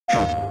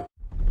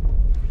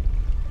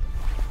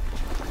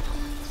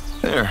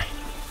There.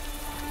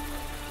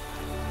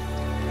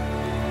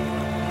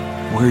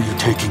 Where are you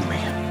taking me?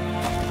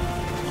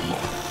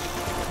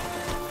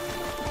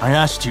 I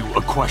asked you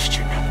a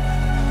question.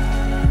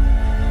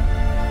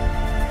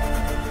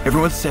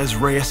 Everyone says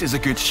Ryas is a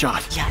good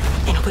shot. Yeah,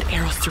 and he'll put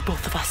arrows through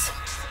both of us.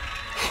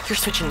 You're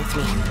switching with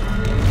me.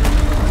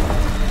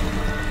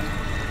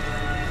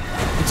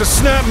 It's a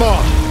snap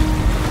maw!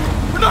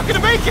 We're not gonna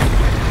make it!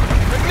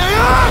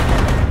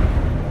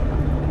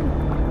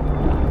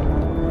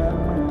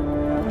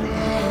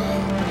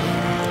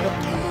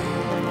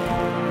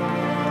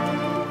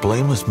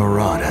 Blameless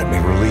Murad had me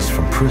released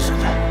from prison.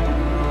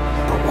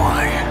 But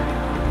why?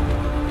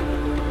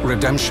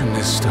 Redemption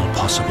is still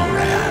possible,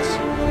 Ryas.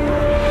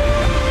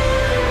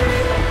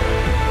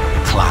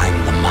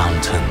 Climb the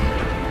mountain.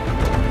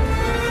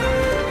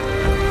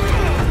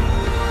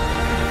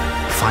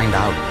 Find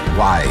out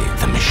why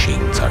the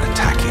machines are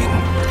attacking.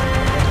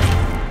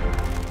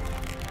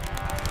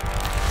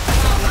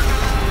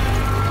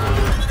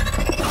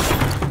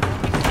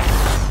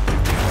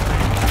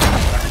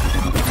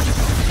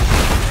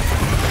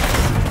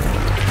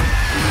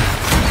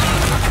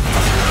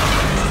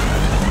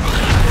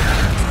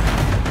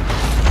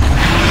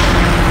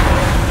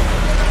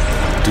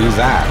 Do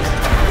that,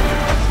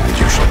 and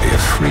you shall be a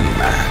free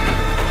man.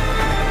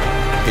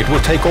 It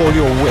will take all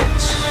your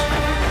wits,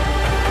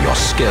 your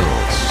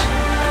skills,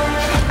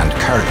 and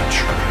courage.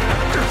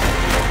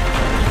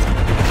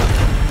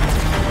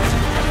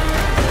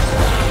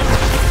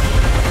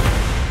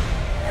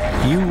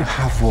 You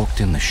have walked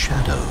in the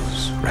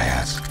shadows,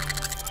 Ryas.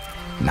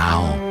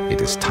 Now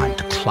it is time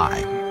to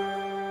climb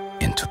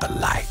into the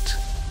light.